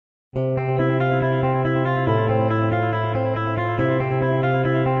About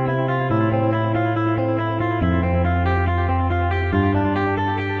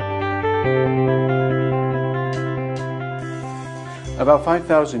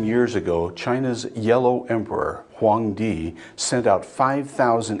 5,000 years ago, China's Yellow Emperor, Huangdi, sent out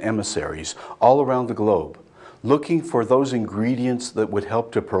 5,000 emissaries all around the globe, looking for those ingredients that would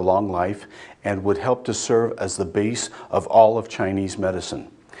help to prolong life and would help to serve as the base of all of Chinese medicine.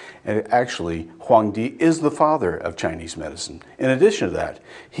 And actually, Huangdi is the father of Chinese medicine. In addition to that,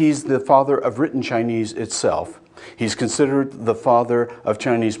 he's the father of written Chinese itself. He's considered the father of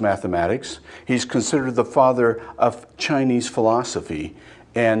Chinese mathematics. He's considered the father of Chinese philosophy,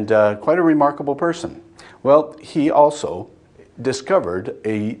 and quite a remarkable person. Well, he also discovered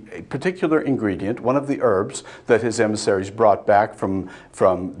a particular ingredient, one of the herbs that his emissaries brought back from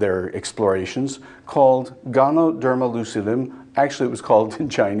their explorations, called Ganoderma lucidum. Actually, it was called in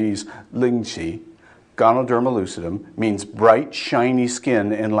Chinese lingqi. Ganoderma lucidum means bright, shiny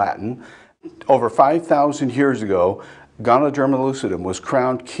skin in Latin. Over 5,000 years ago, Ganoderma lucidum was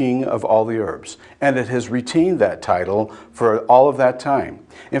crowned king of all the herbs, and it has retained that title for all of that time.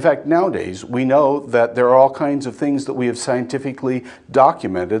 In fact, nowadays, we know that there are all kinds of things that we have scientifically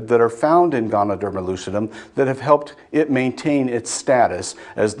documented that are found in Ganoderma lucidum that have helped it maintain its status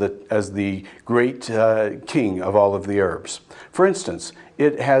as the great king of all of the herbs. For instance,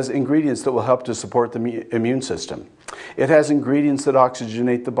 it has ingredients that will help to support the immune system. It has ingredients that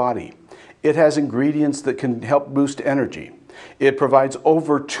oxygenate the body. It has ingredients that can help boost energy. It provides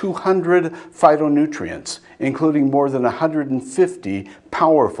over 200 phytonutrients, including more than 150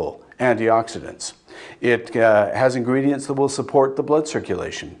 powerful antioxidants. It has ingredients that will support the blood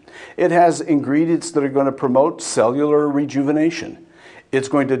circulation. It has ingredients that are going to promote cellular rejuvenation. It's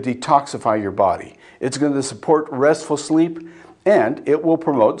going to detoxify your body. It's going to support restful sleep, and it will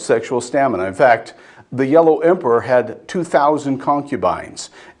promote sexual stamina. In fact, the Yellow Emperor had 2,000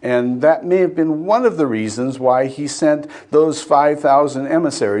 concubines, and that may have been one of the reasons why he sent those 5,000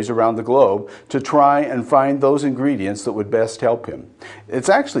 emissaries around the globe to try and find those ingredients that would best help him. It's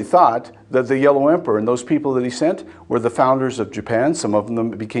actually thought that the Yellow Emperor and those people that he sent were the founders of Japan. Some of them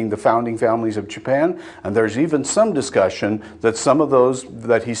became the founding families of Japan, and there's even some discussion that some of those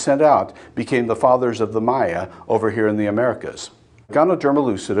that he sent out became the fathers of the Maya over here in the Americas. Ganoderma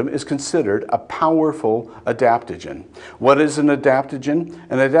lucidum is considered a powerful adaptogen. What is an adaptogen?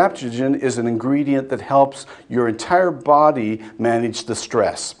 An adaptogen is an ingredient that helps your entire body manage the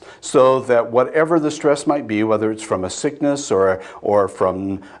stress, so that whatever the stress might be, whether it's from a sickness or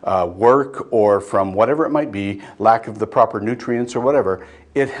from work or from whatever it might be, lack of the proper nutrients or whatever,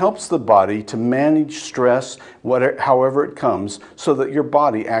 it helps the body to manage stress, however it comes, so that your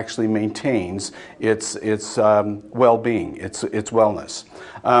body actually maintains its well-being, its wellness.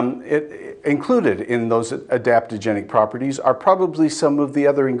 Included in those adaptogenic properties are probably some of the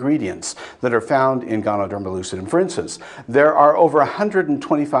other ingredients that are found in Ganoderma lucidum. For instance, there are over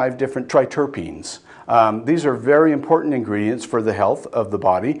 125 different triterpenes. These are very important ingredients for the health of the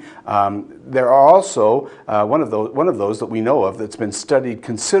body. There are also, one of those that we know of that's been studied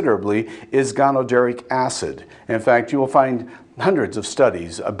considerably is ganoderic acid. In fact, you will find hundreds of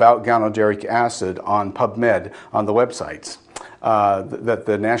studies about ganoderic acid on PubMed on the websites that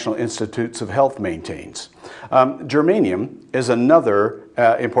the National Institutes of Health maintains. Germanium is another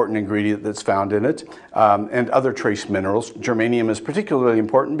important ingredient that's found in it, and other trace minerals. Germanium is particularly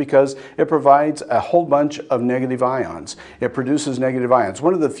important because it provides a whole bunch of negative ions. It produces negative ions,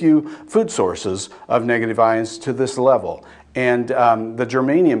 one of the few food sources of negative ions to this level. And the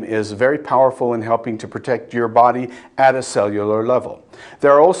germanium is very powerful in helping to protect your body at a cellular level.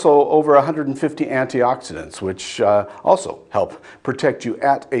 There are also over 150 antioxidants, which also help protect you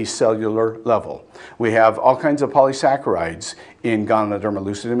at a cellular level. We have all kinds of polysaccharides in Ganoderma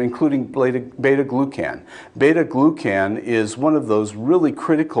lucidum, including beta-glucan. Beta-glucan is one of those really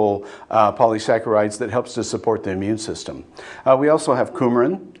critical polysaccharides that helps to support the immune system. We also have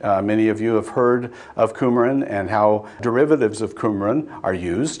coumarin. Many of you have heard of coumarin and how derivatives of coumarin are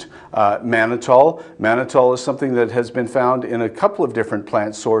used. Mannitol. Mannitol is something that has been found in a couple of different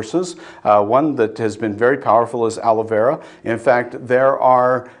plant sources. One that has been very powerful is aloe vera. In fact, there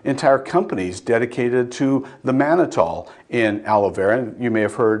are entire companies dedicated to the mannitol in aloe vera. You may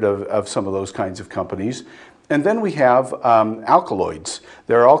have heard of some of those kinds of companies. And then we have alkaloids.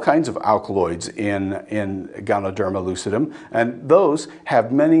 There are all kinds of alkaloids in Ganoderma lucidum, and those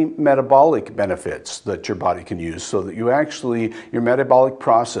have many metabolic benefits that your body can use, so that your metabolic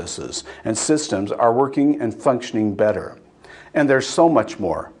processes and systems are working and functioning better. And there's so much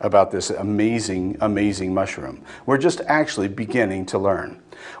more about this amazing, amazing mushroom. We're just actually beginning to learn.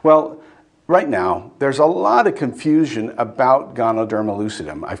 Well, right now, there's a lot of confusion about Ganoderma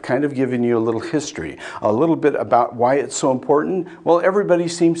lucidum. I've kind of given you a little history, a little bit about why it's so important. Well, everybody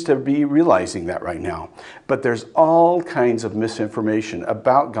seems to be realizing that right now. But there's all kinds of misinformation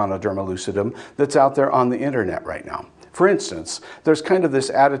about Ganoderma lucidum that's out there on the internet right now. For instance, there's kind of this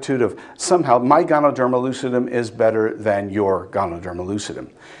attitude of somehow my Ganoderma lucidum is better than your Ganoderma lucidum.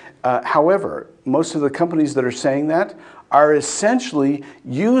 However, most of the companies that are saying that are essentially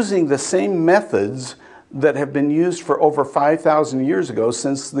using the same methods that have been used for over 5,000 years ago,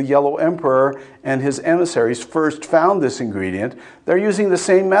 since the Yellow Emperor and his emissaries first found this ingredient. They're using the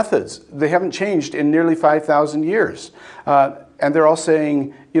same methods. They haven't changed in nearly 5,000 years. And they're all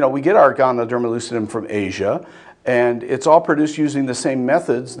saying, you know, we get our Ganoderma lucidum from Asia, and it's all produced using the same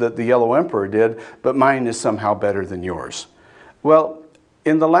methods that the Yellow Emperor did, but mine is somehow better than yours. Well,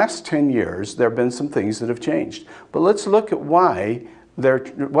 in the last 10 years, there have been some things that have changed. But let's look at why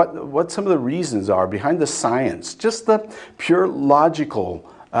what some of the reasons are behind the science, just the pure logical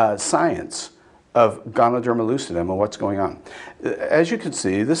science of Ganoderma lucidum and what's going on. As you can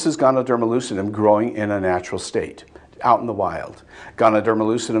see, this is Ganoderma lucidum growing in a natural state, out in the wild. Ganoderma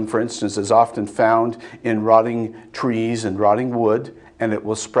lucidum, for instance, is often found in rotting trees and rotting wood, and it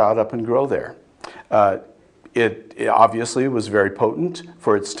will sprout up and grow there. It obviously was very potent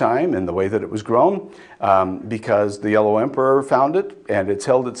for its time and the way that it was grown, because the Yellow Emperor found it, and it's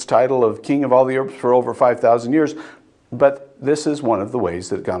held its title of king of all the herbs for over 5,000 years. But this is one of the ways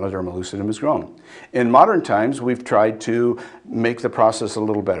that Ganoderma lucidum is grown. In modern times, we've tried to make the process a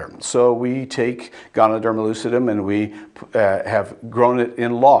little better. So we take Ganoderma lucidum and we have grown it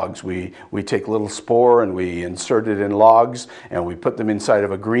in logs. We take a little spore and we insert it in logs, and we put them inside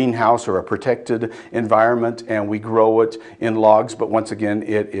of a greenhouse or a protected environment, and we grow it in logs, but once again,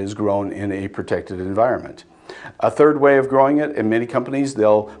 it is grown in a protected environment. A third way of growing it, in many companies,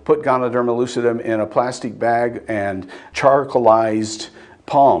 they'll put Ganoderma lucidum in a plastic bag and charcoalized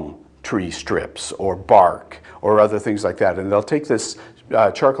palm tree strips or bark or other things like that. And they'll take this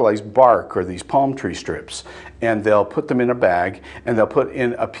charcoalized bark or these palm tree strips, and they'll put them in a bag, and they'll put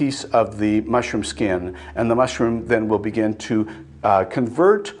in a piece of the mushroom skin, and the mushroom then will begin to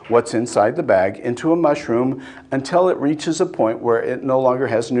convert what's inside the bag into a mushroom until it reaches a point where it no longer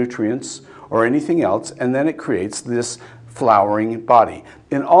has nutrients or anything else, and then it creates this flowering body.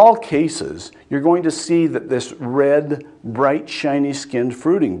 In all cases, you're going to see that this red, bright, shiny skinned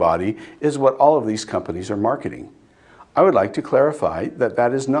fruiting body is what all of these companies are marketing. I would like to clarify that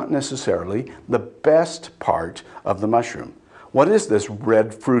that is not necessarily the best part of the mushroom. What is this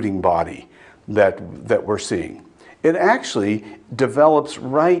red fruiting body that we're seeing? It actually develops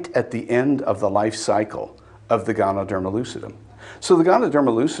right at the end of the life cycle of the Ganoderma lucidum. So the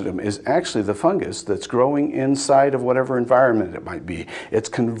Ganoderma lucidum is actually the fungus that's growing inside of whatever environment it might be. It's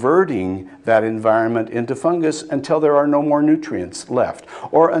converting that environment into fungus until there are no more nutrients left,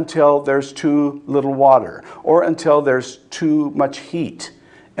 or until there's too little water, or until there's too much heat.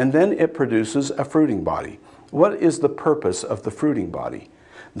 And then it produces a fruiting body. What is the purpose of the fruiting body?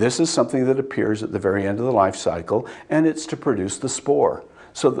 This is something that appears at the very end of the life cycle, and it's to produce the spore,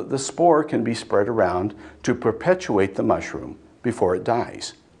 so that the spore can be spread around to perpetuate the mushroom before it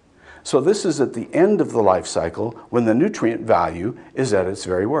dies. So this is at the end of the life cycle when the nutrient value is at its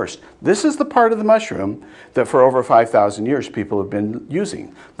very worst. This is the part of the mushroom that for over 5,000 years people have been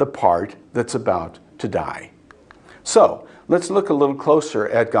using, the part that's about to die. So let's look a little closer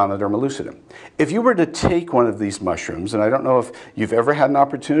at Ganoderma lucidum. If you were to take one of these mushrooms, and I don't know if you've ever had an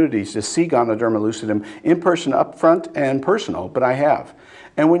opportunity to see Ganoderma lucidum in person, up front and personal, but I have.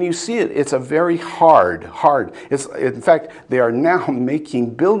 And when you see it, it's a very hard. In fact, they are now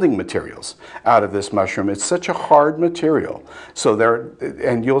making building materials out of this mushroom. It's such a hard material. So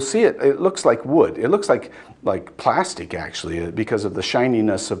and you'll see it, it looks like wood. It looks like plastic, actually, because of the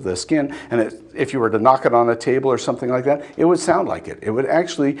shininess of the skin. And if you were to knock it on a table or something like that, it would sound like it. It would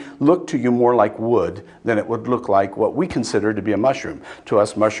actually look to you more like wood than it would look like what we consider to be a mushroom. To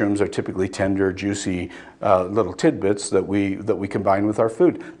us, mushrooms are typically tender, juicy little tidbits that we combine with our food.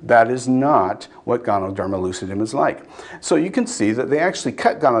 That is not what Ganoderma lucidum is like. So you can see that they actually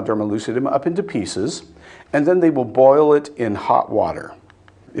cut Ganoderma lucidum up into pieces, and then they will boil it in hot water.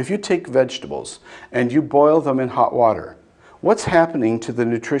 If you take vegetables and you boil them in hot water, what's happening to the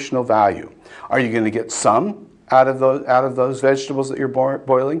nutritional value? Are you going to get some out of those vegetables that you're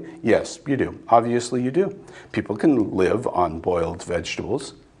boiling? Yes, you do. Obviously you do. People can live on boiled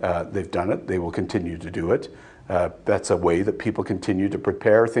vegetables. They've done it. They will continue to do it. That's a way that people continue to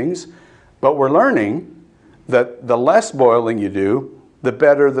prepare things. But we're learning that the less boiling you do, the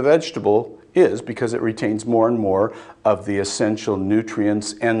better the vegetable is because it retains more and more of the essential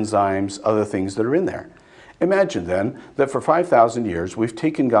nutrients, enzymes, other things that are in there. Imagine then that for 5,000 years we've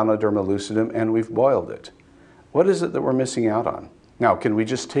taken Ganoderma lucidum and we've boiled it. What is it that we're missing out on? Now, can we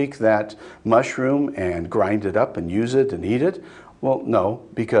just take that mushroom and grind it up and use it and eat it? Well, no,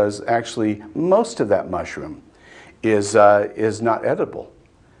 because actually most of that mushroom is not edible,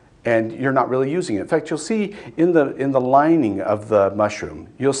 and you're not really using it. In fact, you'll see in the lining of the mushroom,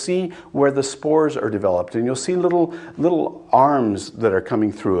 you'll see where the spores are developed, and you'll see little arms that are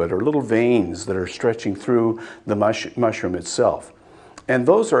coming through it, or little veins that are stretching through the mushroom itself. And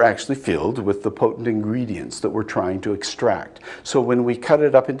those are actually filled with the potent ingredients that we're trying to extract. So when we cut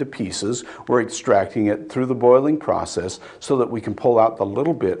it up into pieces, we're extracting it through the boiling process so that we can pull out the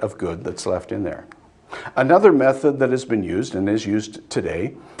little bit of good that's left in there. Another method that has been used and is used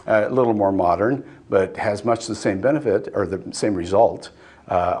today, a little more modern, but has much the same benefit or the same result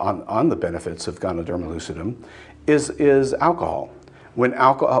on the benefits of Ganoderma lucidum, is alcohol. When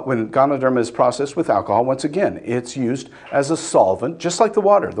Ganoderma is processed with alcohol, once again, it's used as a solvent, just like the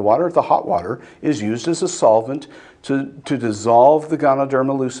water. The hot water, is used as a solvent to dissolve the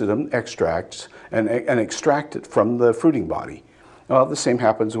Ganoderma lucidum extracts and extract it from the fruiting body. Well, the same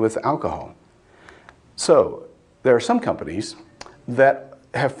happens with alcohol. So there are some companies that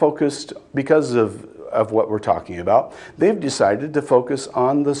have focused, because of what we're talking about, they've decided to focus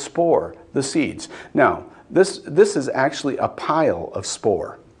on the spore, the seeds. Now, this is actually a pile of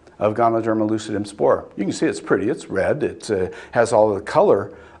spore, of Ganoderma lucidum spore. You can see it's pretty, it's red, it has all the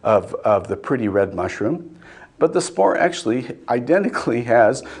color of the pretty red mushroom, but the spore actually identically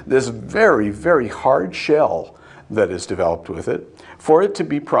has this very, very hard shell that is developed with it. For it to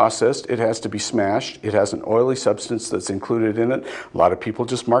be processed, it has to be smashed. It has an oily substance that's included in it. A lot of people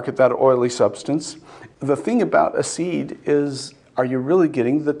just market that oily substance. The thing about a seed is, are you really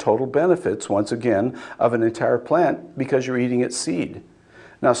getting the total benefits, once again, of an entire plant because you're eating its seed?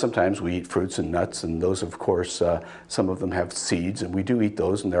 Now, sometimes we eat fruits and nuts, and those, of course, some of them have seeds, and we do eat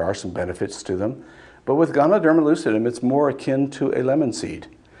those, and there are some benefits to them. But with Ganoderma lucidum, it's more akin to a lemon seed.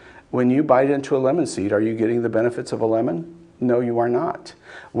 When you bite into a lemon seed, are you getting the benefits of a lemon? No, you are not.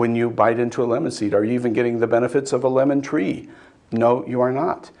 When you bite into a lemon seed, are you even getting the benefits of a lemon tree? No, you are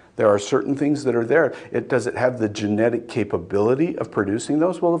not. There are certain things that are there. Does it have the genetic capability of producing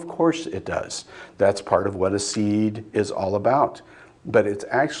those? Well, of course it does. That's part of what a seed is all about. But it's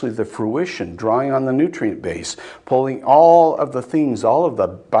actually the fruition, drawing on the nutrient base, pulling all of the things, all of the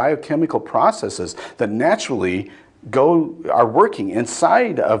biochemical processes that naturally are working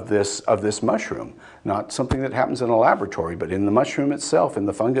inside of this mushroom. Not something that happens in a laboratory, but in the mushroom itself, in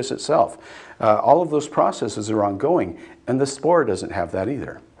the fungus itself. All of those processes are ongoing, and the spore doesn't have that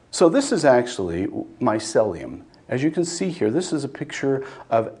either. So this is actually mycelium. As you can see here, this is a picture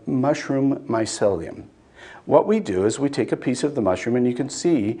of mushroom mycelium. What we do is we take a piece of the mushroom, and you can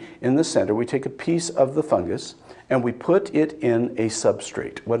see in the center, we take a piece of the fungus, and we put it in a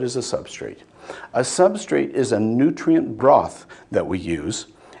substrate. What is a substrate? A substrate is a nutrient broth that we use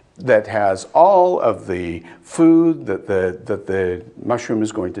that has all of the food that the mushroom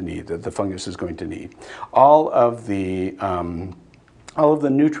is going to need, that the fungus is going to need. All of the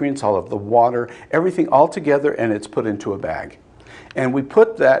nutrients, all of the water, everything all together, and it's put into a bag. And we'll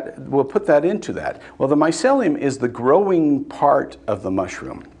put that into that. Well, the mycelium is the growing part of the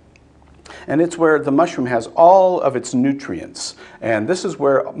mushroom. And it's where the mushroom has all of its nutrients. And this is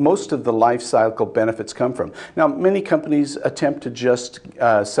where most of the life cycle benefits come from. Now, many companies attempt to just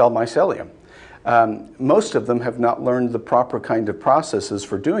sell mycelium. Most of them have not learned the proper kind of processes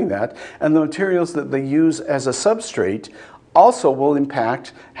for doing that. And the materials that they use as a substrate also will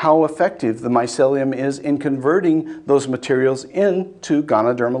impact how effective the mycelium is in converting those materials into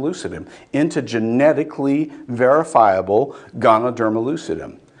Ganoderma lucidum, into genetically verifiable Ganoderma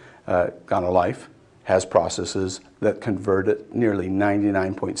lucidum. GanoLife has processes that convert it nearly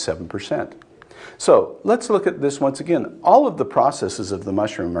 99.7%. So let's look at this once again. All of the processes of the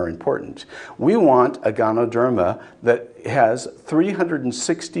mushroom are important. We want a Ganoderma that has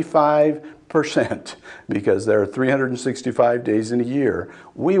 365%, because there are 365 days in a year.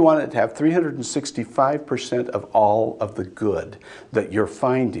 We want it to have 365% of all of the good that you're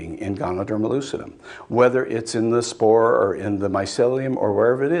finding in Ganoderma lucidum. Whether it's in the spore or in the mycelium or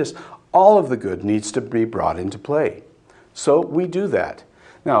wherever it is, all of the good needs to be brought into play. So we do that.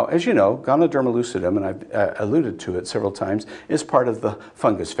 Now, as you know, Ganoderma lucidum, and I've alluded to it several times, is part of the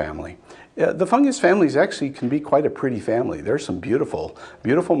fungus family. The fungus families actually can be quite a pretty family. There's some beautiful,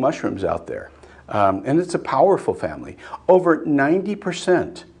 beautiful mushrooms out there. And it's a powerful family. Over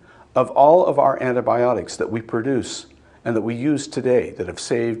 90% of all of our antibiotics that we produce and that we use today that have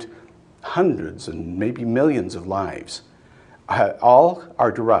saved hundreds and maybe millions of lives, all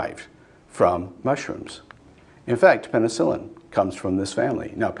are derived from mushrooms. In fact, penicillin comes from this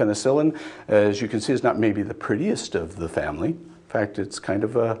family. Now, penicillin, as you can see, is not maybe the prettiest of the family. In fact, it's kind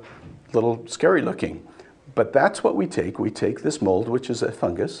of a little scary looking. But that's what we take. We take this mold, which is a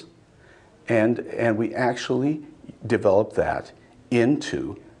fungus, and we actually develop that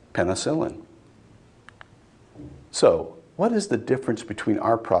into penicillin. So, what is the difference between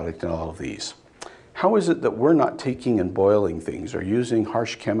our product and all of these? How is it that we're not taking and boiling things or using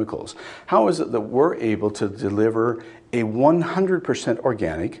harsh chemicals? How is it that we're able to deliver a 100%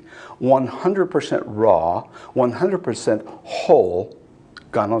 organic, 100% raw, 100% whole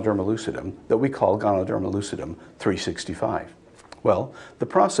Ganoderma lucidum that we call Ganoderma lucidum 365? Well, the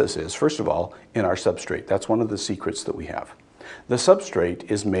process is, first of all, in our substrate. That's one of the secrets that we have. The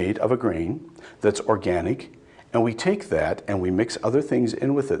substrate is made of a grain that's organic, and we take that and we mix other things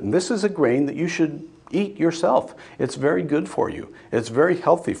in with it. And this is a grain that you should eat yourself. It's very good for you. It's very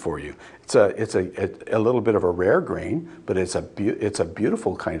healthy for you. It's a little bit of a rare grain, but it's a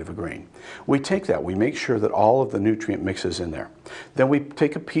beautiful kind of a grain. We take that, we make sure that all of the nutrient mixes in there. Then we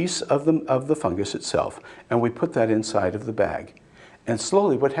take a piece of the fungus itself and we put that inside of the bag. And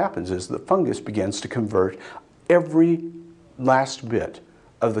slowly what happens is the fungus begins to convert every last bit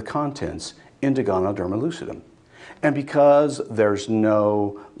of the contents into Ganoderma lucidum. And because there's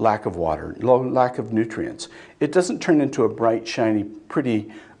no lack of water, no lack of nutrients, it doesn't turn into a bright, shiny,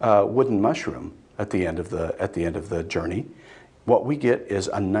 pretty wooden mushroom at the end of the journey. What we get is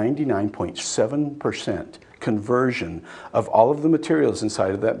a 99.7% conversion of all of the materials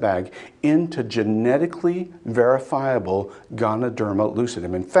inside of that bag into genetically verifiable Ganoderma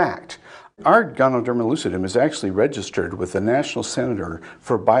lucidum. In fact, our Ganoderma lucidum is actually registered with the National Center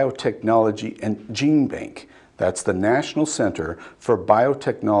for Biotechnology and Gene Bank. That's the National Center for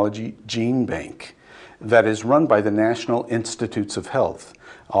Biotechnology Gene Bank that is run by the National Institutes of Health.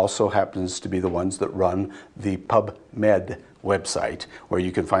 Also happens to be the ones that run the PubMed website, where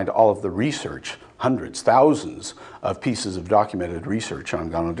you can find all of the research, hundreds, thousands of pieces of documented research on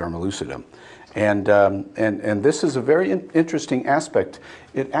Ganoderma lucidum. And this is a very interesting aspect.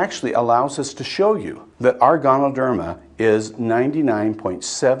 It actually allows us to show you that our Ganoderma is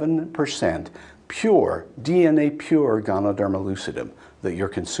 99.7% pure, DNA pure Ganoderma lucidum that you're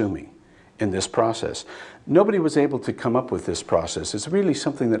consuming in this process. Nobody was able to come up with this process. It's really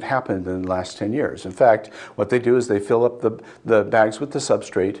something that happened in the last 10 years. In fact, what they do is they fill up the bags with the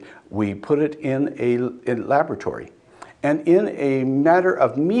substrate, we put it in a laboratory, and in a matter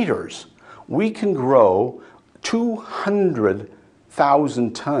of meters, we can grow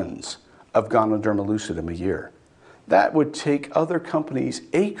 200,000 tons of Ganoderma lucidum a year. That would take other companies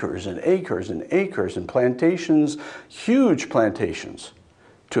acres and acres and acres and plantations, huge plantations,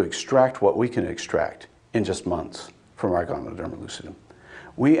 to extract what we can extract in just months from our Ganoderma lucidum.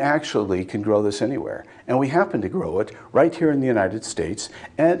 We actually can grow this anywhere, and we happen to grow it right here in the United States,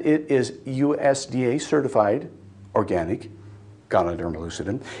 and it is USDA certified organic Ganoderma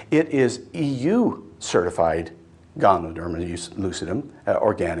lucidum. It is EU certified Ganoderma lucidum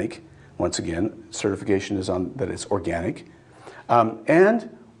organic. Once again, certification is on that it's organic. And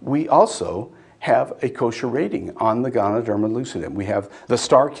we also have a kosher rating on the Ganoderma lucidum. We have the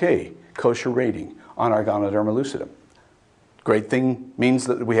Star K kosher rating on our Ganoderma lucidum. Great thing means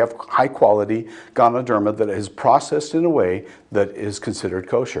that we have high quality Ganoderma that is processed in a way that is considered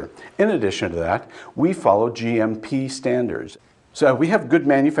kosher. In addition to that, we follow GMP standards. So we have good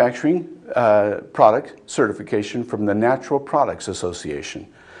manufacturing product certification from the Natural Products Association.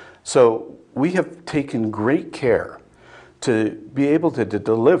 So we have taken great care to be able to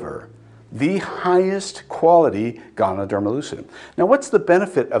deliver the highest quality Ganoderma lucidum. Now, what's the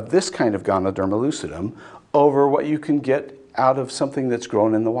benefit of this kind of Ganoderma lucidum over what you can get out of something that's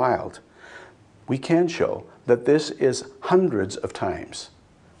grown in the wild? We can show that this is hundreds of times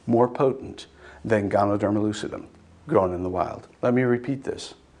more potent than Ganoderma lucidum grown in the wild. Let me repeat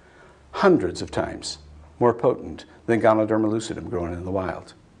this. Hundreds of times more potent than Ganoderma lucidum grown in the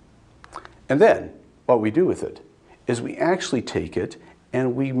wild. And then what we do with it is we actually take it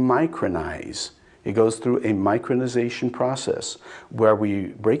and we micronize. It goes through a micronization process where we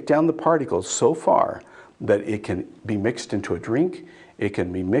break down the particles so far that it can be mixed into a drink, it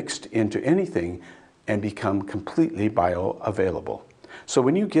can be mixed into anything and become completely bioavailable. So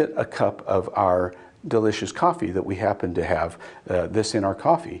when you get a cup of our delicious coffee that we happen to have this in our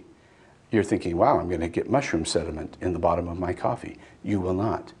coffee, you're thinking, wow, I'm going to get mushroom sediment in the bottom of my coffee. You will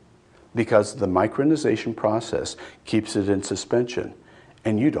not, because the micronization process keeps it in suspension,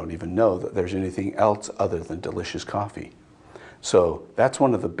 and you don't even know that there's anything else other than delicious coffee. So that's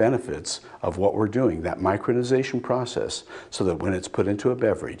one of the benefits of what we're doing, that micronization process, so that when it's put into a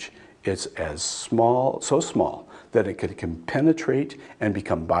beverage, it's as small, so small that it can penetrate and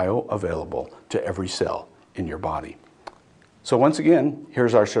become bioavailable to every cell in your body. So once again,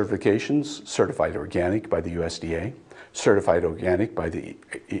 here's our certifications: certified organic by the USDA, certified organic by the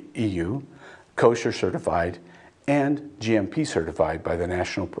EU, kosher certified, and GMP certified by the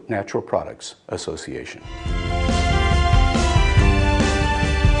National Natural Products Association.